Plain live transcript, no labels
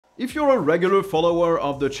If you're a regular follower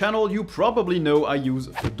of the channel, you probably know I use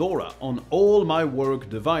Fedora on all my work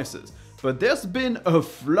devices, but there's been a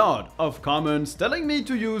flood of comments telling me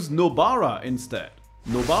to use Nobara instead.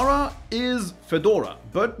 Nobara is Fedora,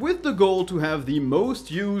 but with the goal to have the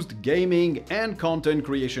most used gaming and content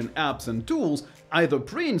creation apps and tools either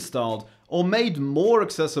pre-installed or made more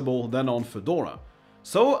accessible than on Fedora.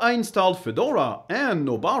 So I installed Fedora and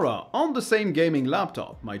Nobara on the same gaming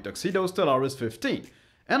laptop, my Tuxedo Stellaris 15,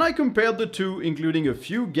 and I compared the two, including a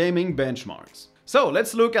few gaming benchmarks. So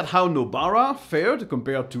let's look at how Nobara fared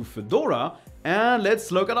compared to Fedora, and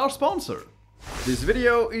let's look at our sponsor. This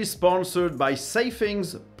video is sponsored by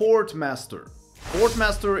Safing's Portmaster.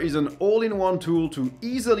 Portmaster is an all-in-one tool to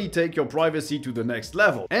easily take your privacy to the next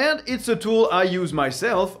level, and it's a tool I use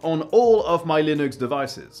myself on all of my Linux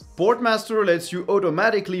devices. Portmaster lets you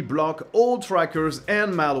automatically block all trackers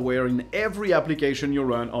and malware in every application you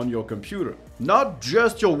run on your computer. Not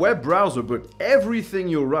just your web browser, but everything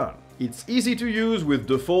you run. It's easy to use with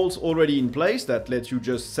defaults already in place that lets you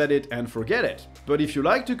just set it and forget it. But if you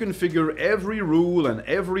like to configure every rule and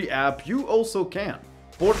every app, you also can.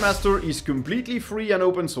 Portmaster is completely free and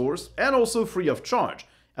open source, and also free of charge,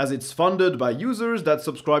 as it's funded by users that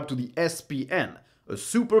subscribe to the SPN, a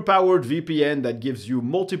super-powered VPN that gives you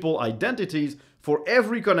multiple identities for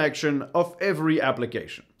every connection of every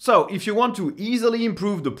application. So, if you want to easily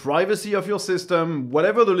improve the privacy of your system,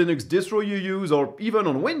 whatever the Linux distro you use, or even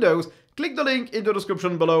on Windows, click the link in the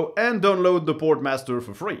description below and download the Portmaster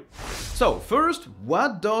for free. So, first,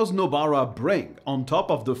 what does Nobara bring on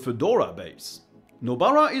top of the Fedora base?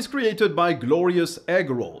 Nobara is created by Glorious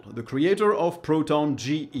Eggroll, the creator of Proton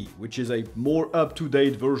GE, which is a more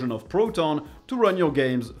up-to-date version of Proton to run your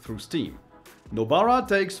games through Steam. Nobara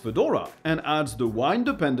takes Fedora and adds the Wine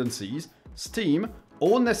dependencies, Steam,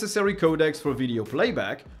 all necessary codecs for video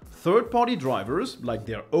playback, third-party drivers, like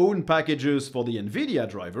their own packages for the Nvidia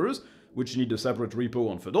drivers, which need a separate repo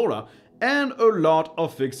on Fedora, and a lot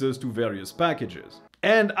of fixes to various packages.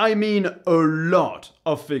 And I mean a lot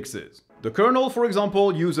of fixes. The kernel, for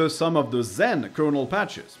example, uses some of the Zen kernel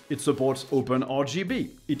patches. It supports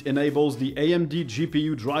OpenRGB. It enables the AMD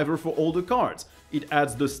GPU driver for all the cards. It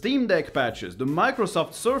adds the Steam Deck patches, the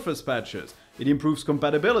Microsoft Surface patches. It improves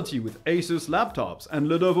compatibility with Asus laptops and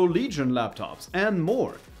Lenovo Legion laptops, and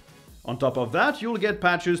more. On top of that, you'll get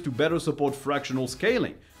patches to better support fractional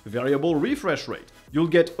scaling, variable refresh rate. You'll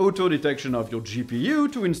get auto detection of your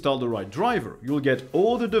GPU to install the right driver. You'll get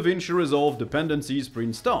all the Davinci Resolve dependencies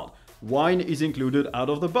pre-installed. Wine is included out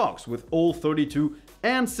of the box with all 32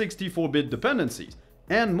 and 64-bit dependencies,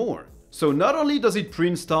 and more. So not only does it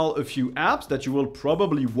pre-install a few apps that you will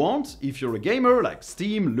probably want if you're a gamer like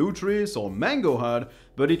Steam, Lutris or Mango HUD,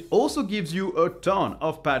 but it also gives you a ton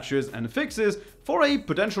of patches and fixes for a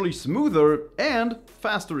potentially smoother and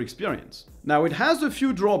faster experience. Now it has a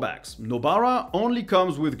few drawbacks. Nobara only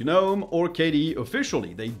comes with GNOME or KDE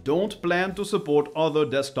officially. They don't plan to support other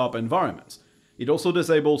desktop environments. It also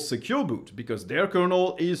disables Secure Boot because their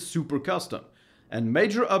kernel is super custom, and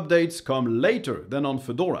major updates come later than on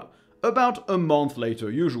Fedora, about a month later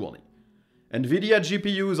usually. Nvidia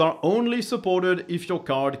GPUs are only supported if your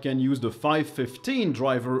card can use the 515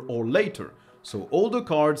 driver or later, so older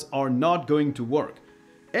cards are not going to work.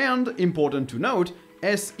 And, important to note,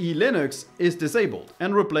 SE Linux is disabled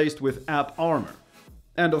and replaced with AppArmor.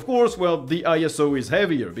 And of course, well, the ISO is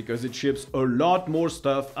heavier because it ships a lot more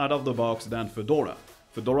stuff out of the box than Fedora.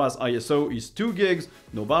 Fedora's ISO is 2 gigs,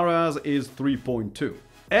 Nobara's is 3.2.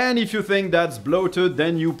 And if you think that's bloated,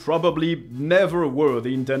 then you probably never were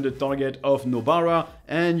the intended target of Nobara,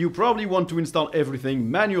 and you probably want to install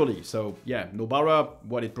everything manually. So yeah, Nobara,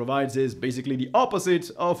 what it provides is basically the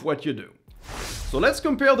opposite of what you do. So let's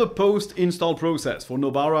compare the post-install process for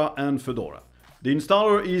Nobara and Fedora. The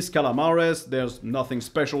installer is Calamares, there's nothing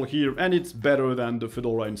special here, and it's better than the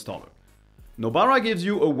Fedora installer. Nobara gives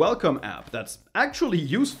you a welcome app that's actually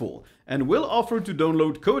useful and will offer to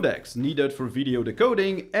download codecs needed for video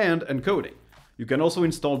decoding and encoding. You can also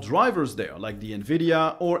install drivers there, like the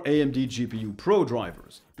Nvidia or AMD GPU Pro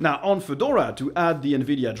drivers. Now, on Fedora, to add the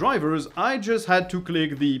Nvidia drivers, I just had to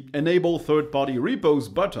click the Enable Third-Party Repos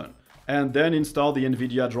button, and then install the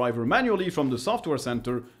Nvidia driver manually from the Software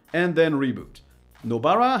Center, and then reboot.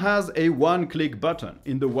 Nobara has a one-click button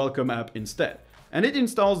in the Welcome app instead, and it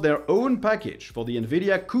installs their own package for the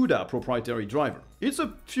Nvidia CUDA proprietary driver. It's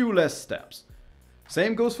a few less steps.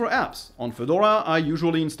 Same goes for apps. On Fedora, I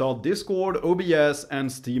usually install Discord, OBS,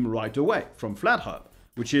 and Steam right away from FlatHub,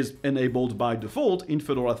 which is enabled by default in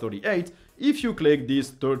Fedora 38 if you click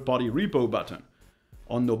this third-party repo button.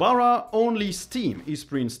 On Nobara, only Steam is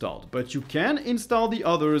pre-installed, but you can install the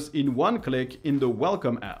others in one click in the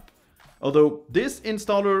Welcome app. Although this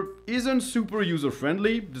installer isn't super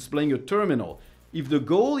user-friendly, displaying a terminal. If the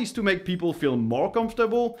goal is to make people feel more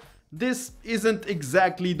comfortable, this isn't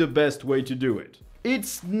exactly the best way to do it.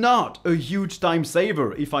 It's not a huge time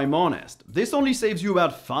saver, if I'm honest. This only saves you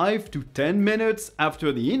about 5 to 10 minutes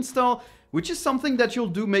after the install, which is something that you'll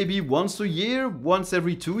do maybe once a year, once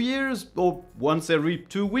every 2 years, or once every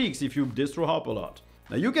 2 weeks if you distro hop a lot.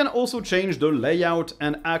 Now you can also change the layout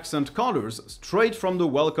and accent colors straight from the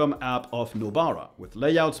Welcome app of Nobara, with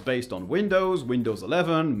layouts based on Windows, Windows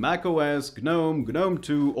 11, macOS, GNOME, GNOME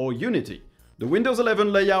 2 or Unity. The Windows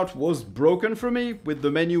 11 layout was broken for me with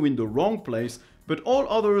the menu in the wrong place, but all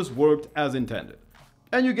others worked as intended.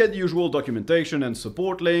 And you get the usual documentation and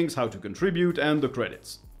support links, how to contribute, and the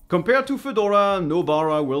credits. Compared to Fedora,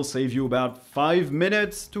 Nobara will save you about 5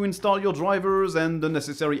 minutes to install your drivers and the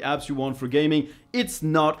necessary apps you want for gaming. It's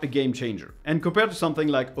not a game changer. And compared to something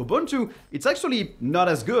like Ubuntu, it's actually not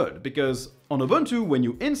as good, because on Ubuntu, when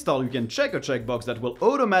you install, you can check a checkbox that will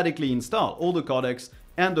automatically install all the codecs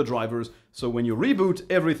and the drivers, so when you reboot,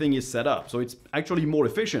 everything is set up. So it's actually more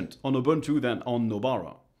efficient on Ubuntu than on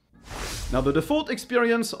Nobara. Now the default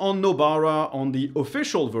experience on Nobara on the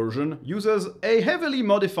official version uses a heavily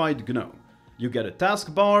modified GNOME. You get a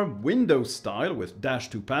taskbar, Windows style with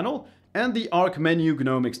 -2 panel, and the Arc menu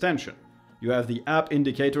GNOME extension. You have the app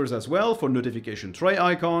indicators as well for notification tray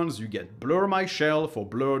icons, you get Blur My Shell for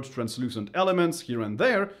blurred translucent elements here and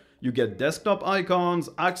there, you get desktop icons,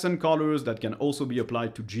 accent colors that can also be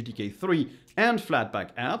applied to GTK3 and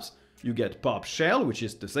Flatpak apps, you get Pop Shell, which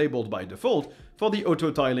is disabled by default, for the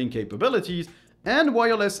auto-tiling capabilities, and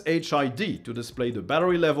wireless HID to display the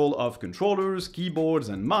battery level of controllers, keyboards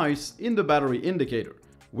and mice in the battery indicator.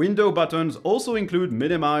 Window buttons also include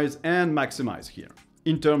minimize and maximize here.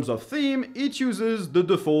 In terms of theme, it uses the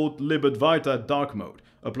default libadwaita dark mode,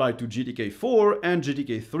 applied to GTK4 and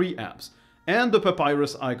GTK3 apps, and the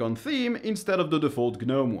papyrus icon theme instead of the default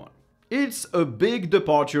GNOME one. It's a big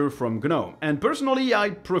departure from GNOME, and personally I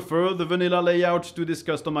prefer the vanilla layout to this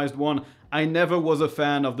customized one. I never was a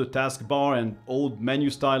fan of the taskbar and old menu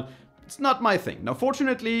style. It's not my thing. Now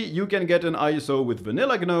fortunately, you can get an ISO with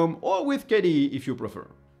vanilla GNOME or with KDE if you prefer.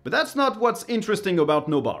 But that's not what's interesting about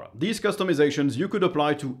Nobara. These customizations you could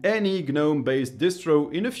apply to any GNOME-based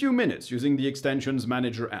distro in a few minutes using the Extensions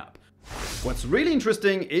Manager app. What's really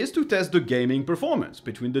interesting is to test the gaming performance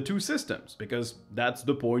between the two systems, because that's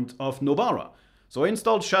the point of Nobara. So I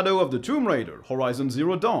installed Shadow of the Tomb Raider, Horizon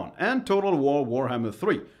Zero Dawn, and Total War Warhammer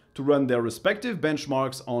 3 to run their respective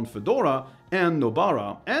benchmarks on Fedora and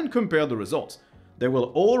Nobara and compare the results. They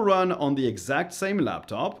will all run on the exact same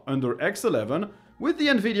laptop under X11 with the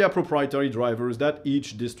Nvidia proprietary drivers that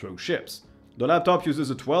each distro ships. The laptop uses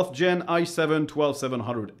a 12th gen i7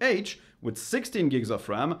 12700H with 16 gigs of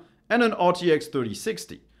RAM and an RTX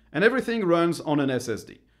 3060, and everything runs on an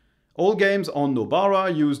SSD. All games on Nobara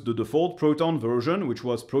used the default Proton version, which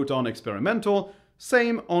was Proton Experimental,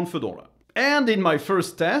 same on Fedora. And in my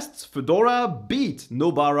first tests, Fedora beat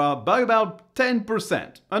Nobara by about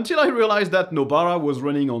 10%, until I realized that Nobara was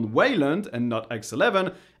running on Wayland and not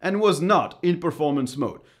X11, and was not in performance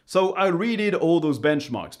mode. So I redid all those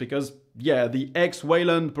benchmarks, because yeah, the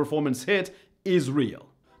X-Wayland performance hit is real.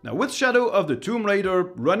 Now with Shadow of the Tomb Raider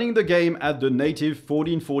running the game at the native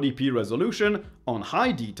 1440p resolution on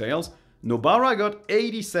high details, Nobara got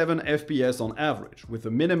 87 FPS on average, with a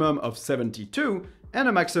minimum of 72 and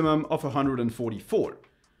a maximum of 144.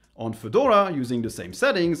 On Fedora, using the same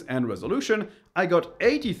settings and resolution, I got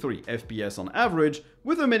 83 FPS on average,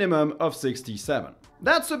 with a minimum of 67.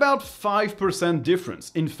 That's about 5%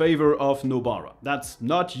 difference in favor of Nobara. That's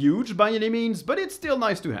not huge by any means, but it's still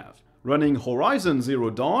nice to have. Running Horizon Zero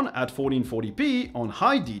Dawn at 1440p on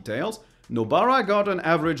high details, Nobara got an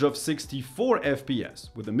average of 64 FPS,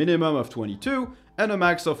 with a minimum of 22 and a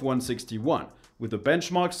max of 161, with a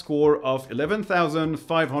benchmark score of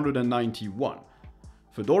 11,591.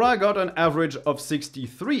 Fedora got an average of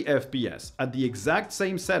 63 FPS at the exact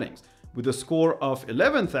same settings, with a score of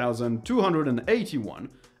 11,281,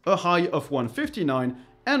 a high of 159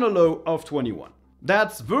 and a low of 21.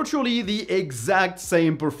 That's virtually the exact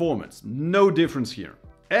same performance, no difference here.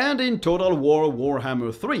 And in Total War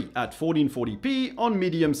Warhammer 3 at 1440p on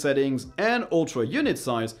medium settings and ultra unit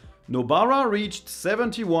size, Nobara reached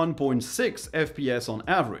 71.6 FPS on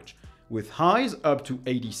average, with highs up to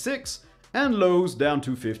 86 and lows down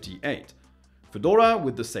to 58. Fedora,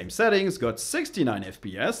 with the same settings, got 69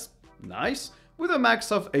 FPS, nice, with a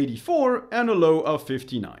max of 84 and a low of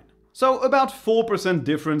 59. So about 4%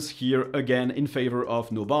 difference here again in favor of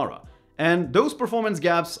Nobara. And those performance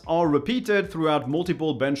gaps are repeated throughout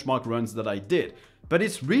multiple benchmark runs that I did. but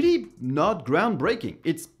it's really not groundbreaking.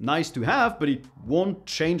 It's nice to have, but it won't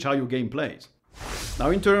change how your game plays.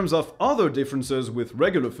 Now, in terms of other differences with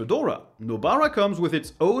regular Fedora, Nobara comes with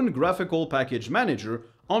its own graphical package manager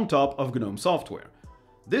on top of GNOME software.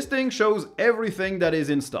 This thing shows everything that is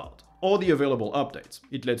installed, all the available updates.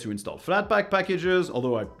 It lets you install Flatpak packages,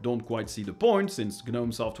 although I don't quite see the point since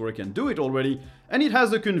GNOME software can do it already, and it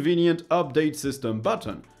has a convenient Update System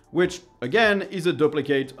button, which again is a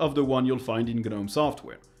duplicate of the one you'll find in GNOME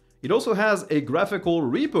software. It also has a graphical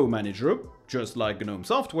repo manager, just like GNOME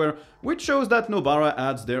software, which shows that Nobara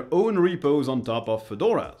adds their own repos on top of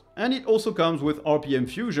Fedora, and it also comes with RPM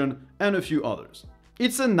Fusion and a few others.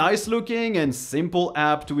 It's a nice looking and simple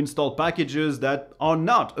app to install packages that are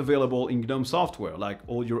not available in GNOME software, like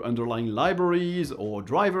all your underlying libraries or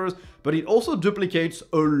drivers, but it also duplicates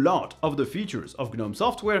a lot of the features of GNOME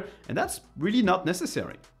software, and that's really not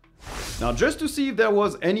necessary. Now, just to see if there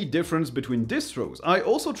was any difference between distros, I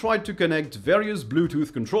also tried to connect various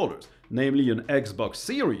Bluetooth controllers, namely an Xbox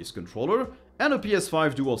Series controller and a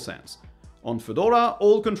PS5 DualSense. On Fedora,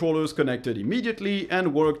 all controllers connected immediately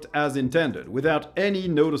and worked as intended, without any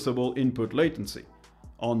noticeable input latency.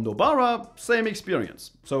 On Nobara, same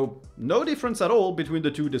experience, so no difference at all between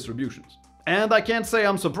the two distributions. And I can't say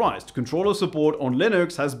I'm surprised, controller support on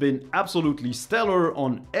Linux has been absolutely stellar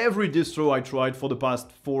on every distro I tried for the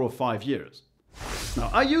past 4 or 5 years. Now,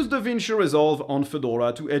 I use Davinci Resolve on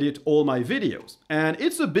Fedora to edit all my videos, and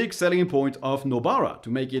it's a big selling point of Nobara to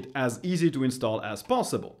make it as easy to install as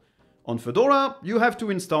possible. On Fedora, you have to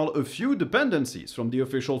install a few dependencies from the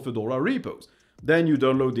official Fedora repos. Then you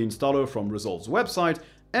download the installer from Resolve's website,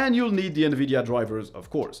 and you'll need the Nvidia drivers, of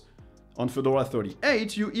course. On Fedora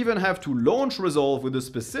 38, you even have to launch Resolve with a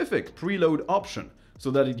specific preload option,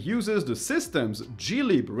 so that it uses the system's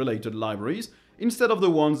glib-related libraries instead of the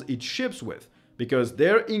ones it ships with, because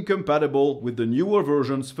they're incompatible with the newer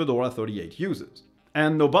versions Fedora 38 uses.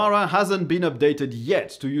 And Nobara hasn't been updated yet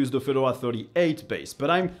to use the Fedora 38 base, but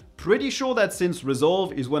I'm pretty sure that since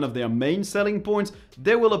Resolve is one of their main selling points,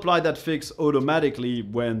 they will apply that fix automatically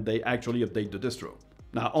when they actually update the distro.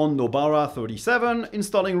 Now, on Nobara 37,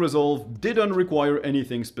 installing Resolve didn't require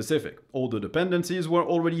anything specific. All the dependencies were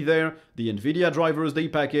already there, the Nvidia drivers they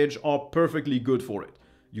package are perfectly good for it.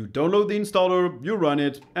 You download the installer, you run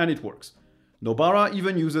it, and it works. Nobara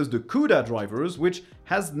even uses the CUDA drivers, which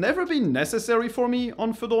has never been necessary for me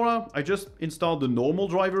on Fedora. I just installed the normal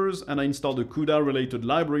drivers and I installed the CUDA related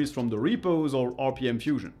libraries from the repos or RPM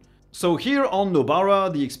Fusion. So here on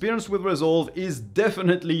Nobara, the experience with Resolve is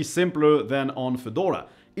definitely simpler than on Fedora.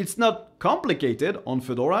 It's not complicated on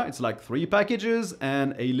Fedora, it's like 3 packages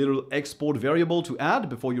and a little export variable to add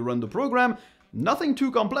before you run the program. Nothing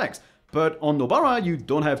too complex. But on Nobara, you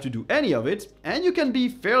don't have to do any of it, and you can be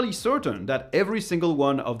fairly certain that every single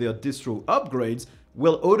one of their distro upgrades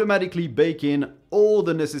will automatically bake in all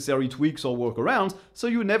the necessary tweaks or workarounds, so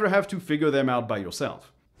you never have to figure them out by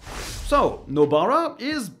yourself. So, Nobara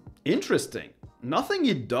is interesting. Nothing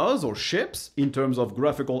it does or ships, in terms of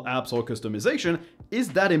graphical apps or customization, is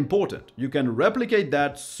that important. You can replicate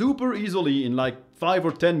that super easily in like 5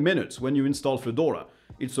 or 10 minutes when you install Fedora.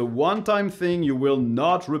 It's a one-time thing you will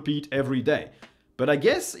not repeat every day, but I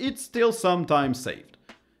guess it's still some time saved.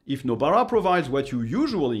 If Nobara provides what you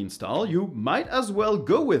usually install, you might as well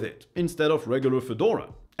go with it instead of regular Fedora.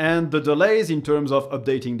 And the delays in terms of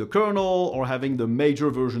updating the kernel or having the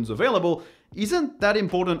major versions available isn't that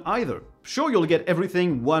important either. Sure, you'll get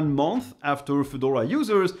everything 1 month after Fedora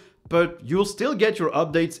users, but you'll still get your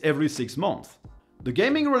updates every 6 months. The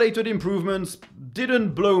gaming-related improvements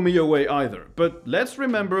didn't blow me away either, but let's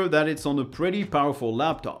remember that it's on a pretty powerful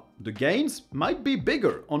laptop. The gains might be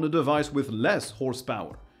bigger on a device with less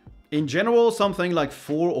horsepower. In general, something like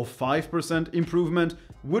 4 or 5% improvement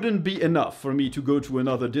wouldn't be enough for me to go to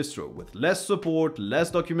another distro with less support,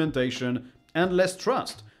 less documentation, and less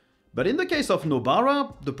trust. But in the case of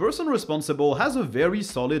Nobara, the person responsible has a very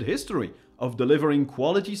solid history of delivering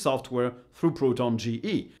quality software through Proton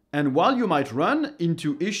GE. And while you might run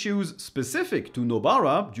into issues specific to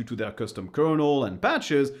Nobara due to their custom kernel and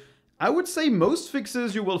patches, I would say most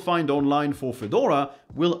fixes you will find online for Fedora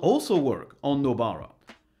will also work on Nobara.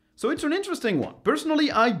 So it's an interesting one.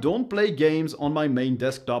 Personally, I don't play games on my main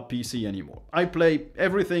desktop PC anymore. I play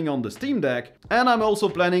everything on the Steam Deck, and I'm also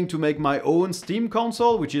planning to make my own Steam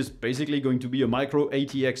console, which is basically going to be a micro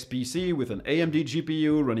ATX PC with an AMD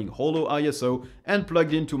GPU running Holo ISO and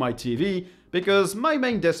plugged into my TV, because my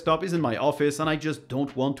main desktop is in my office and I just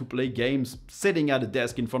don't want to play games sitting at a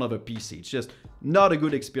desk in front of a PC. It's just not a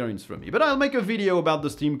good experience for me. But I'll make a video about the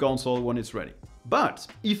Steam console when it's ready. But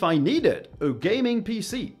if I needed a gaming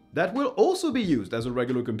PC that will also be used as a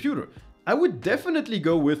regular computer, I would definitely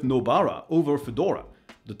go with Nobara over Fedora.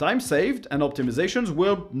 The time saved and optimizations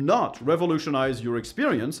will not revolutionize your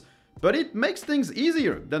experience, but it makes things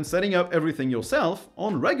easier than setting up everything yourself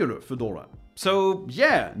on regular Fedora. So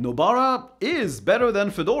yeah, Nobara is better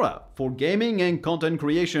than Fedora, for gaming and content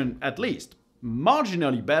creation at least.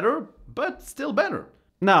 Marginally better, but still better.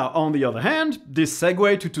 Now, on the other hand, this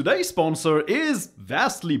segue to today's sponsor is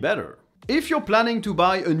vastly better. If you're planning to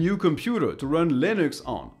buy a new computer to run Linux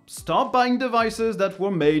on, stop buying devices that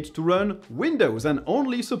were made to run Windows and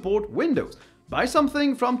only support Windows. Buy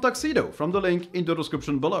something from Tuxedo from the link in the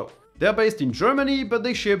description below. They're based in Germany, but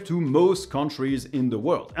they ship to most countries in the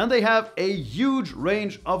world. And they have a huge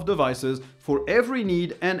range of devices for every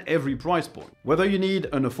need and every price point. Whether you need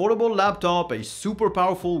an affordable laptop, a super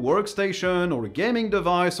powerful workstation, or a gaming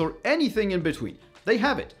device, or anything in between, they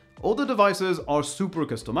have it. All the devices are super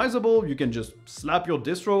customizable, you can just slap your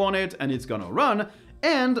distro on it and it's gonna run,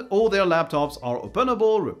 and all their laptops are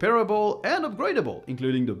openable, repairable, and upgradable,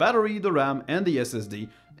 including the battery, the RAM, and the SSD,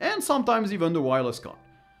 and sometimes even the wireless card.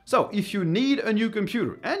 So, if you need a new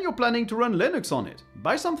computer and you're planning to run Linux on it,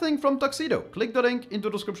 buy something from Tuxedo. Click the link in the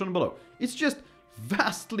description below. It's just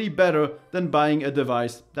vastly better than buying a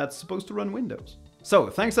device that's supposed to run Windows. So,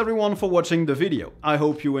 thanks everyone for watching the video. I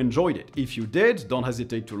hope you enjoyed it. If you did, don't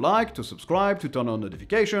hesitate to like, to subscribe, to turn on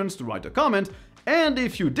notifications, to write a comment. And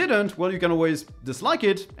if you didn't, well, you can always dislike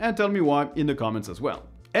it and tell me why in the comments as well.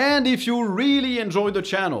 And if you really enjoy the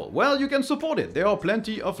channel, well, you can support it. There are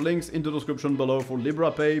plenty of links in the description below for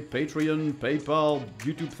LibraPay, Patreon, PayPal,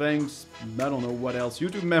 YouTube thanks, I don't know what else,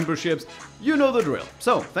 YouTube memberships, you know the drill.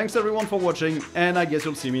 So, thanks everyone for watching, and I guess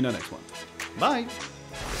you'll see me in the next one. Bye!